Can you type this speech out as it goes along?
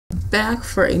back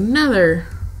for another,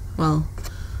 well,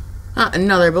 not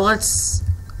another, but let's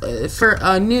for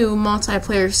a new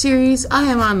multiplayer series. I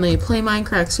am on the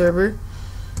PlayMindcrack server.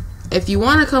 If you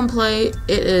want to come play, it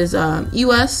is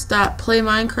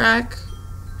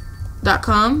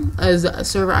us.playmindcrack.com as a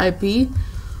server IP.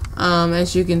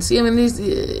 As you can see, I mean, these.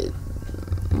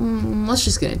 Let's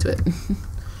just get into it.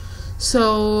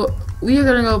 So we are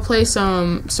gonna go play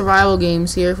some survival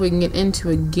games here. If we can get into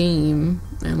a game,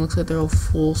 and it looks like they're all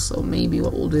full. So maybe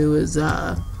what we'll do is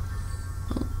I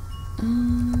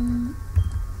don't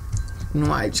know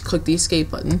why I just clicked the escape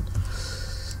button.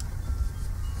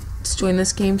 Let's join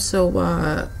this game. So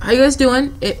how you guys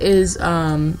doing? It is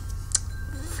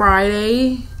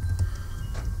Friday,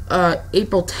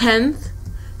 April 10th,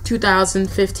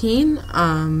 2015.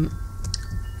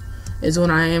 Is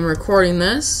when I am recording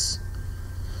this.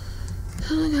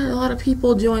 I got a lot of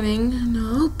people joining.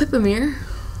 No, Pipamir.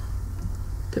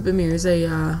 Pipamir is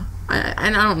a I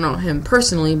don't know him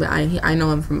personally, but I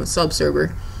know him from a sub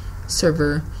server.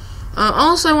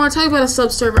 Also, I want to talk about a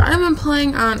sub server. I've been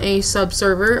playing on a sub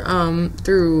server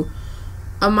through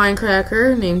a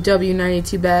Mindcracker named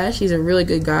W92Bash. He's a really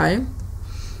good guy.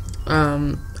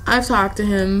 I've talked to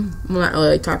him. Well, not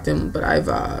really talked to him, but I've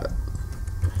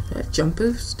jump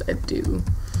boost. I do.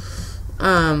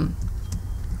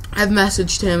 I've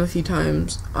messaged him a few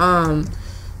times.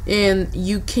 And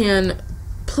you can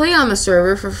play on the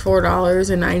server for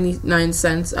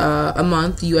 $4.99 a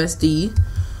month USD.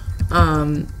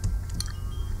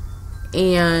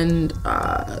 And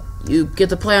you get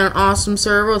to play on an awesome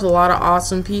server with a lot of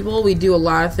awesome people. We do a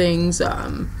lot of things.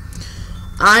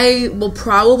 I will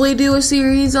probably do a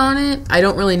series on it. I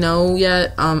don't really know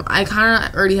yet. I kind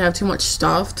of already have too much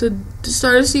stuff to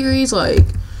start a series, like.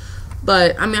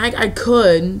 But I mean, I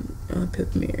could.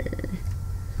 Pipmere,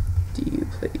 do you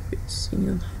play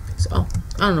single? Oh,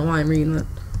 I don't know why I'm reading that.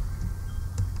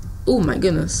 Oh my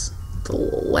goodness, the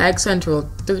lag central.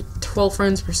 12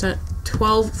 frames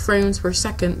per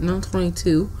second. No,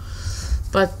 22.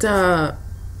 But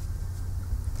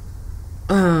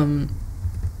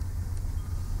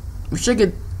we should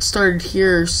get started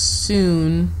here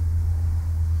soon.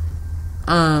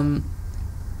 I'm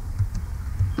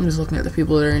just looking at the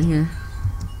people that are in here.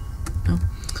 No.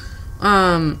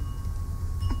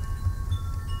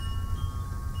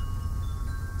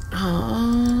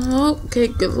 Okay,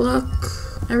 good luck,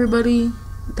 everybody.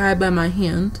 Died by my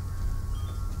hand.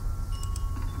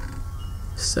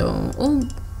 So,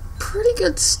 pretty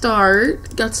good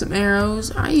start. Got some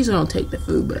arrows. I usually don't take the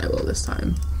food, but I will this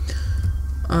time.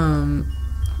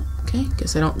 Okay,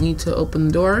 guess I don't need to open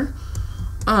the door.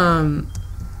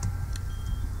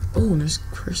 Oh, there's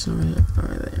a person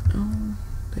over there. Oh,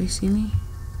 they see me?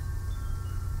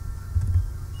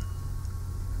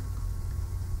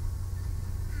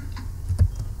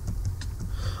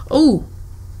 Oh,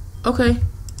 okay.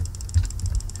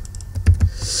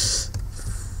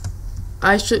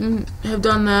 I shouldn't have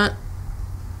done that.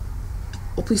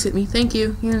 Oh, please hit me. Thank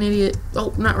you. You're an idiot.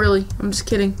 Oh, not really. I'm just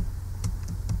kidding.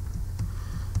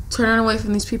 Turn away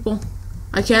from these people.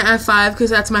 I can't F5 because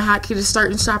that's my hotkey to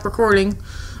start and stop recording.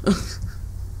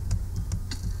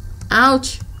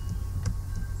 Ouch.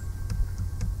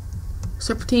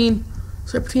 Serpentine.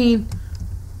 Serpentine.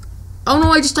 Oh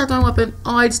no, I just stopped my weapon.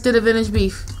 Oh, I just did a vintage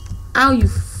beef. Ow, you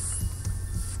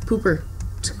pooper.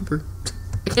 Scooper.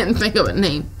 I can't think of a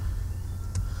name.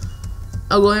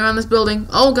 Oh, going around this building.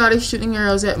 Oh god, he's shooting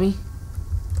arrows at me.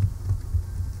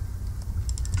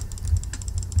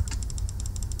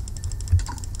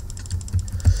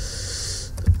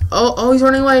 Oh, he's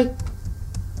running away.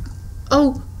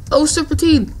 Oh,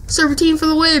 Serpentine. Serpentine for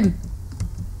the win.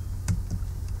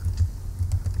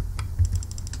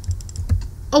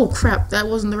 Oh, crap. That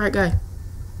wasn't the right guy.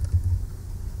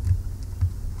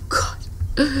 God.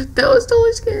 That was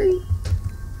totally scary.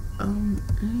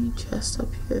 Any chest up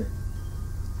here?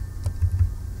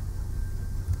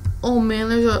 Oh, man.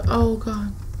 There's a... Oh,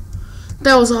 God.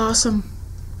 That was awesome.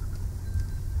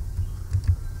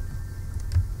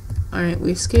 Alright,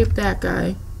 we escaped that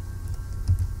guy.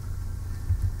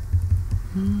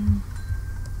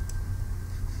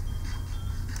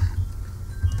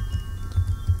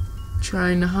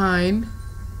 Trying to hide.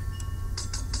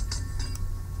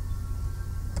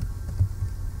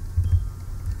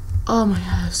 Oh my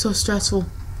god, it's so stressful.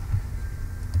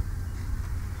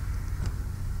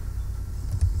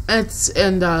 It's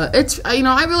you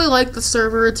know, I really like the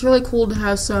server. It's really cool to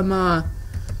have some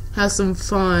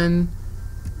fun.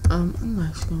 I'm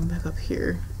actually going back up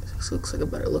here. This looks like a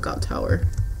better lookout tower.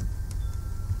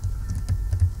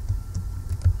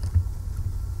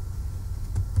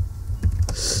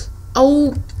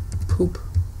 Oh, poop.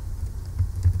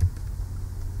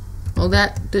 Well,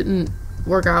 that didn't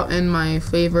work out in my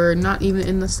favor, not even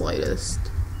in the slightest.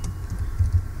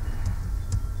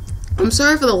 I'm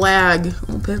sorry for the lag.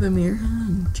 Oh, Peppermere.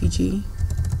 GG.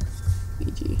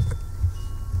 GG.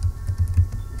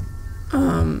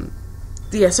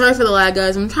 Yeah, sorry for the lag,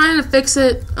 guys. I'm trying to fix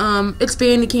it. It's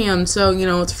Bandicam, so, you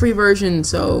know, it's a free version,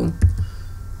 so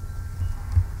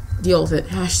deal with it.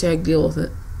 Hashtag deal with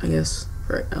it, I guess,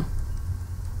 for right now.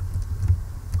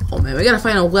 Oh, man, we gotta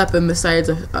find a weapon besides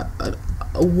a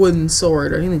wooden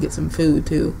sword. I need to get some food,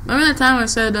 too. Remember that time I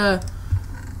said,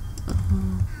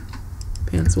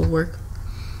 pants will work?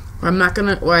 Or I'm not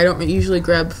gonna, or I don't usually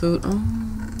grab food. Oh.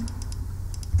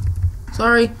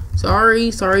 Sorry.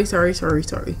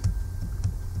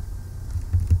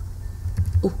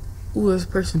 Ooh, there's a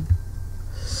person.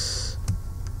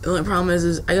 The only problem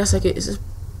is I guess I could, is this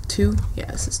 2?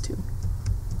 Yeah, this is 2.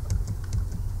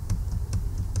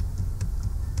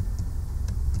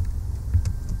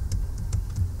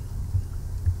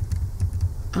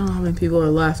 I don't know how many people are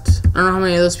left. I don't know how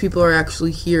many of those people are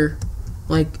actually here.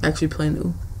 Like, actually playing.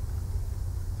 Ooh.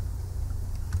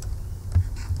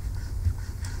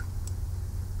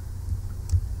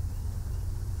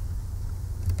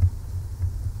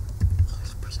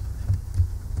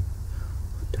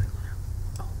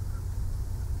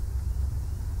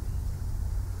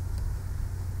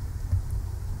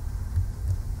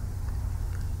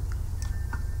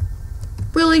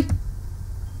 Really?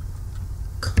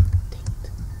 God dang it.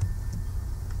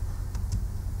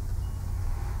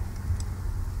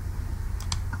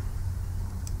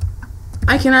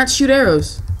 I cannot shoot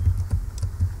arrows.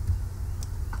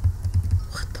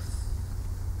 What the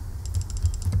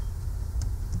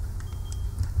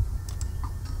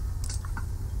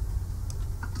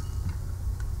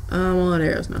I want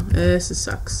arrows now. This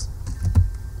sucks.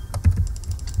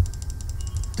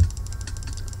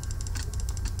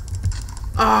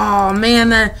 Oh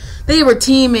man, they were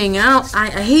teaming. I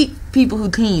hate people who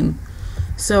team.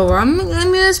 So I mean,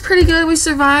 it's pretty good. We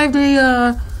survived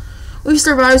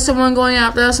someone going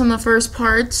after us on the first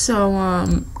part. So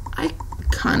I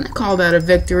kind of call that a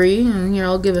victory. And here,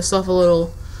 I'll give myself a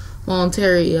little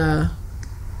voluntary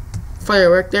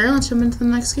firework there. Let's jump into the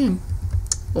next game,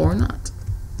 or not.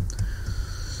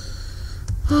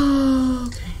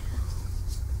 Okay.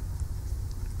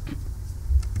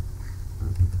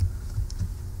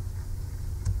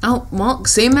 Oh, well,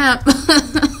 same map.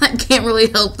 I can't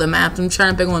really help the map. I'm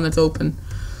trying to pick one that's open.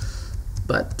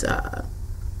 But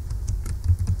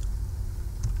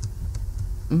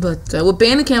with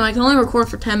Bandicam, I can only record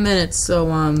for 10 minutes,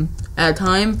 so, at a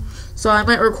time. So I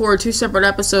might record 2 separate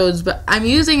episodes, but I'm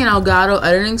using an Elgato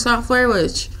editing software,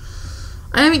 which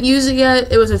I haven't used it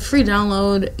yet. It was a free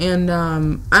download, and,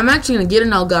 I'm actually gonna get an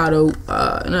Elgato,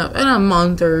 in a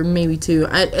month or maybe 2.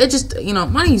 It just, you know,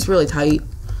 money's really tight.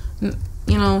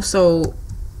 You know, so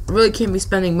I really can't be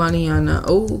spending money on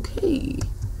okay.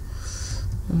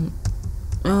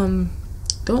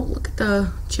 Don't look at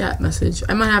the chat message.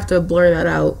 I might have to blur that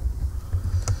out.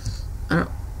 I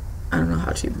don't know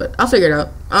how to, but I'll figure it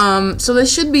out. So they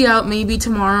should be out maybe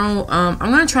tomorrow. I'm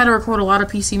gonna try to record a lot of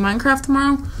PC Minecraft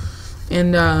tomorrow,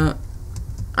 and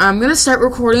I'm gonna start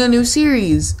recording a new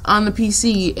series on the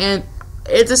PC, and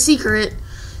it's a secret.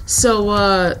 So,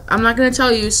 I'm not gonna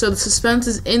tell you, so the suspense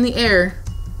is in the air.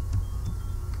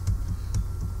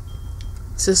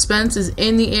 Suspense is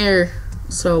in the air.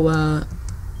 So,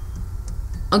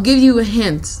 I'll give you a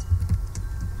hint.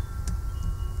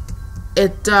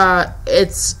 It's a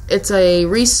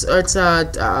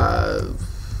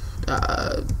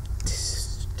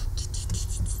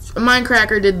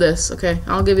Minecracker did this, okay?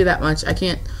 I'll give you that much. I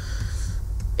can't.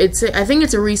 I think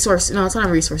it's a resource. No, it's not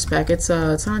a resource pack. It's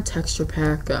not a texture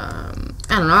pack. I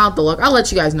don't know. I'll have to look. I'll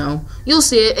let you guys know. You'll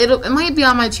see it. It might be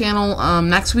on my channel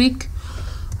next week.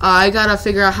 I gotta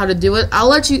figure out how to do it. I'll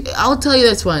tell you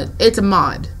this one. It's a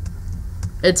mod.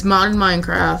 It's modded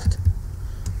Minecraft,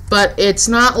 but it's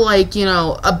not like, you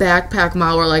know, a backpack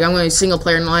mod where like I'm going to single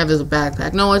player and all I have is a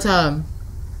backpack. No,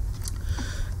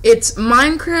 it's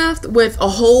Minecraft with a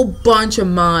whole bunch of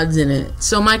mods in it.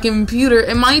 So my computer,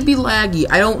 it might be laggy.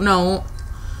 I don't know.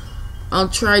 I'll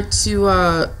try to,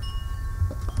 I'm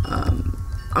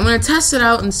going to test it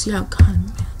out and see how, God,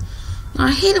 man. You know,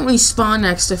 I hate it when you spawn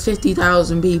next to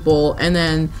 50,000 people and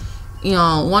then, you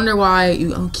know, wonder why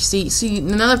you, see,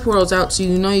 another portal's out, so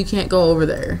you know you can't go over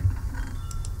there.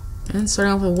 And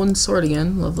starting off with a wooden sword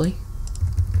again. Lovely.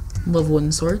 Love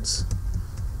wooden swords.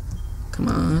 Come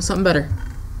on, something better.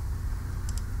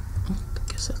 I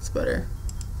guess that's better.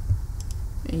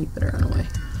 Yeah, you better run away.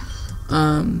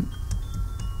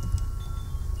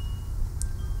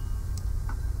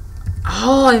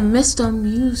 Oh, I missed on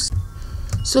music.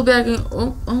 So back in,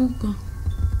 oh.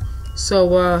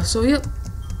 So yep.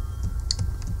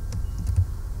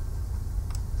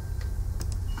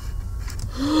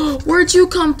 Where'd you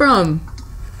come from?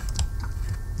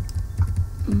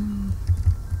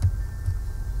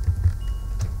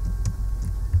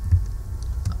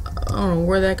 I don't know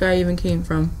where that guy even came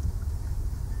from.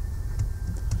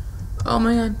 Oh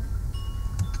my god.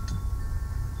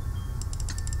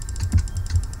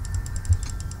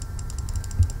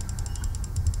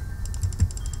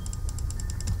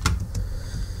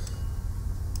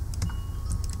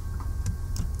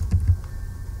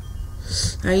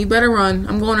 Now you better run.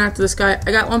 I'm going after this guy.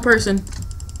 I got one person.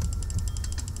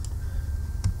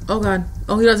 Oh god.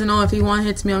 Oh, he doesn't know if he one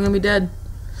hits me, I'm gonna be dead.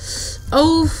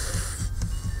 Oh.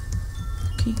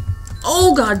 Okay.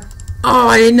 Oh god. Oh,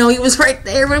 I didn't know he was right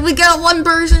there, but we got one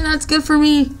person. That's good for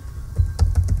me.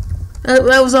 That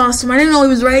was awesome. I didn't know he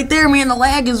was right there, man. The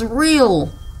lag is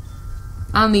real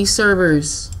on these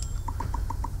servers.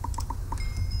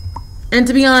 And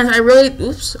to be honest, I really...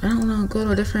 Oops. I don't know. Go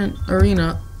to a different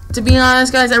arena. To be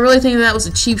honest, guys, I really think that was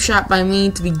a cheap shot by me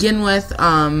to begin with.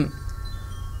 Oh,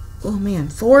 man.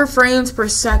 4 frames per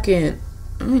second.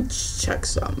 Let me check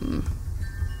something.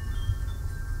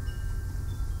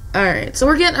 Alright, so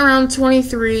we're getting around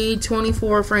 23,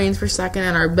 24 frames per second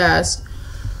at our best.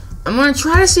 I'm going to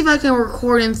try to see if I can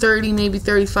record in 30, maybe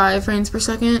 35 frames per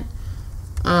second.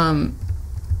 Yeah,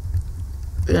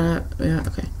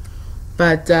 okay.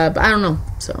 But I don't know,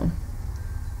 so...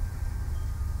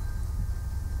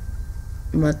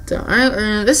 But,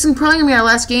 alright, this is probably going to be our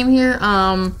last game here.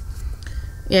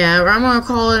 Yeah, I'm going to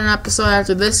call it an episode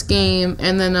after this game,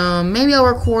 and then, maybe I'll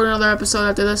record another episode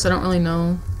after this. I don't really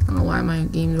know. I don't know why my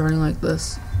game's running like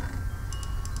this.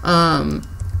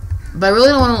 But I really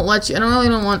don't want to let you, I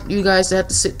don't want you guys to have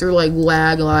to sit through, like,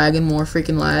 lag, and more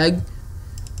freaking lag.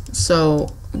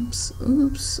 So, oops.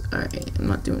 Alright, I'm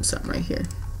not doing something right here.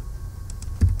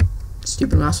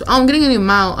 Stupid mouse. Oh, I'm getting a new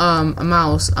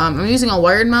mouse. I'm using a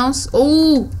wired mouse.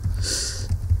 Oh!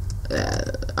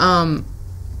 That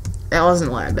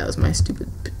wasn't lag, that was my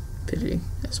stupidity.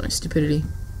 That's my stupidity.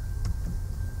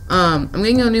 I'm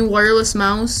getting a new wireless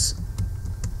mouse.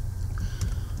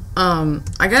 I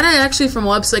got it actually from a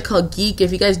website called Geek.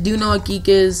 If you guys do know what Geek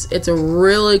is, it's a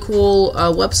really cool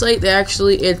website.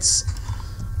 It's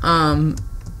oh,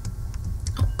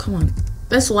 come on.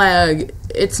 This lag,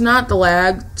 it's not the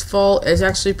lag's fault. It's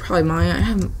actually probably mine. I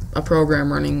have a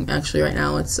program running actually right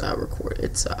now. It's I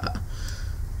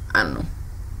don't know.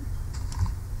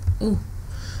 Ooh.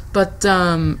 But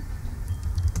what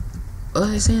was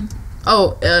I saying?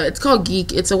 Oh, it's called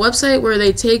Geek. It's a website where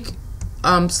they take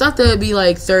stuff that would be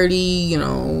like $30,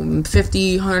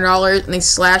 $50, $100, and they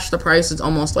slash the prices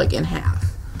almost like in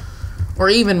half, or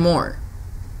even more.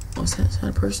 Oh, is that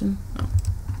a person? No.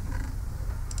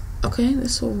 Okay,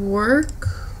 this will work.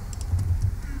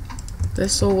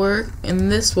 This will work,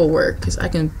 and this will work because I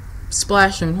can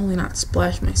splash them, and only not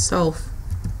splash myself.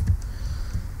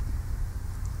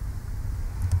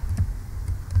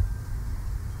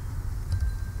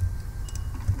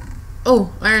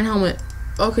 Oh, iron helmet.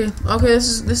 Okay,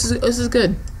 this is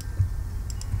good.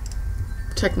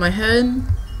 Protect my head.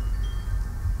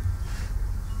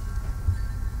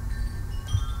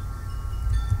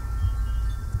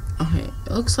 Okay,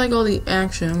 it looks like all the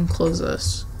action. Close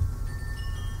this.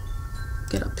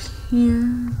 Get up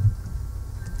here.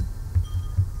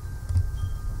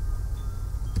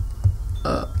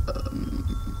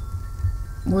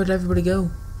 Where'd everybody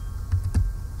go?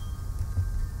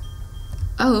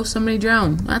 Oh, somebody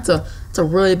drowned. That's a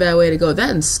really bad way to go. That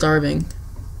and starving.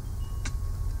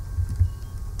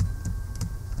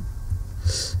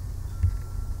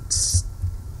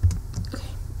 Okay.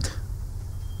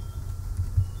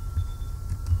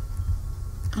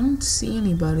 I don't see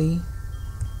anybody.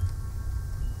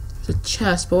 There's a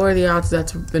chest, but what are the odds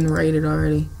that's been raided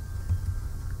already?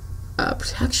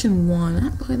 Protection 1.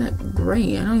 Not really that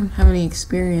great. I don't even have any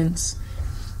experience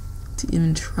to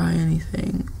even try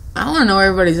anything. I want to know where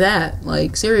everybody's at.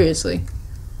 Like, seriously.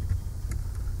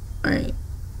 Alright.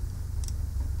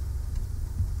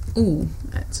 Ooh,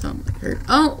 that sounds like hurt.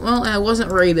 Oh, well, I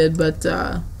wasn't raided, but,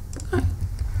 okay.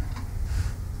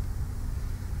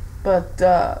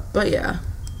 But yeah.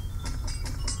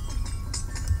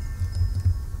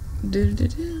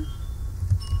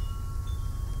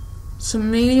 So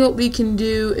maybe what we can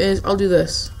do is, I'll do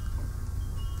this.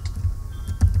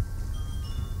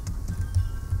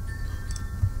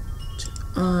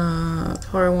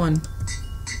 Part 1.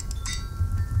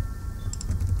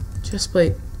 Chest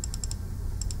plate.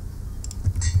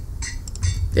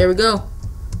 There we go.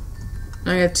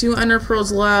 I got 2 ender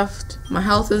pearls left. My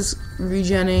health is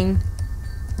regenning.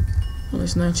 Oh,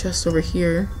 there's no chest over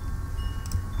here.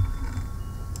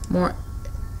 More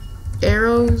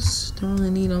arrows. Don't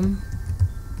really need them.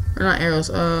 Or not arrows.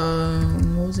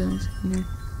 What was it next in here?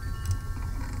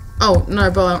 Oh,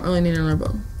 another bow. I don't really need another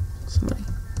bow. Somebody.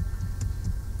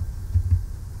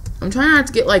 I'm trying not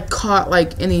to get like caught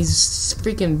like in these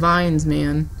freaking vines,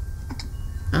 man.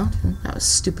 Oh, that was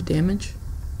stupid damage.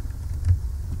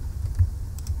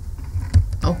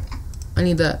 Oh, I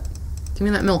need that. Give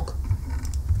me that milk.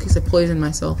 In case I poison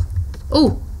myself.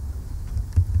 Oh!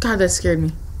 God, that scared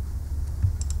me.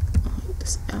 Oh, I hate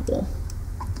this apple.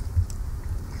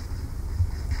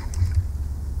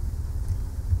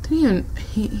 Didn't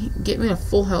even get me a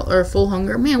full health or full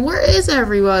hunger. Man, where is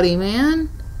everybody, man?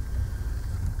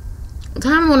 What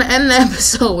time I want to end the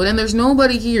episode and there's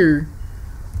nobody here.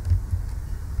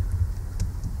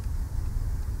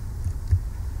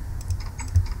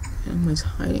 Somebody's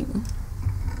hiding.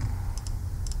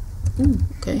 Ooh,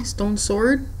 okay, stone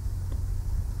sword.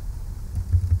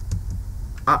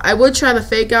 I would try the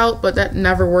fake out, but that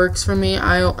never works for me.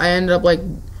 I end up like,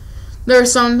 there are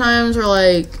some times where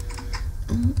like,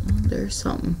 oh, there's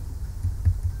something.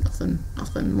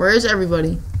 Nothing. Where is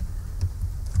everybody?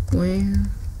 Where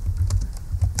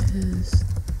is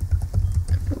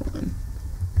everyone?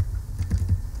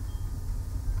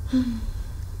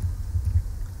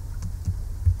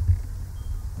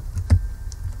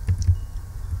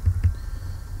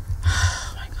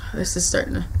 Oh my god, this is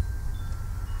starting to...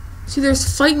 See,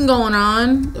 there's fighting going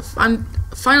on. I'm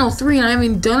final 3 and I haven't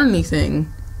even done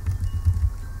anything.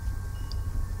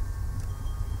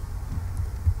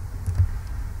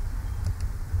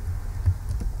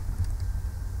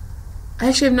 I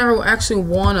actually have never actually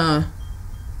won a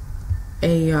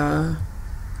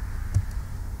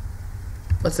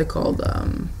what's it called?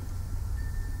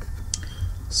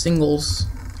 Singles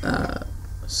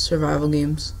survival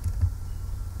games.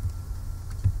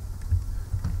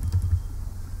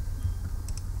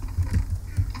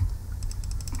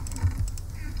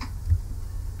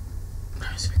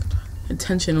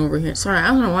 Attention over here. Sorry, I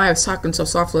don't know why I was talking so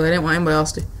softly. I didn't want anybody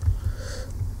else to.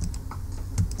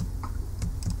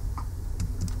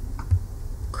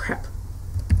 Crap.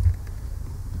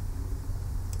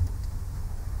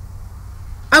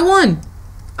 I won!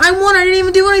 I didn't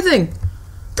even do anything!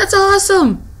 That's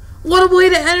awesome! What a way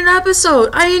to end an episode!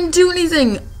 I didn't do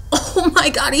anything! Oh my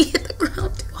god, he hit the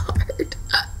ground too hard!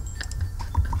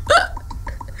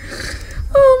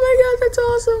 Oh my god, that's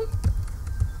awesome!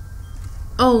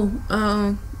 Oh,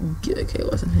 okay, it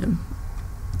wasn't him.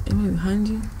 Am I behind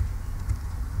you?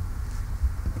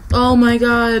 Oh my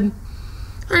god.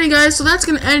 Alrighty guys, so that's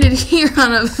gonna end it here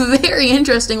on a very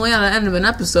interesting way on the end of an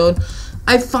episode.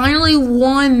 I finally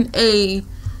won a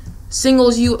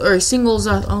singles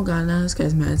oh god, now this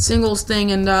guy's mad. Singles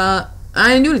thing, and I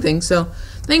didn't do anything, so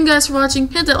thank you guys for watching.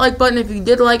 Hit that like button if you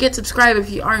did like it, subscribe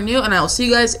if you are new, and I will see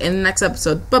you guys in the next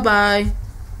episode. Bye bye.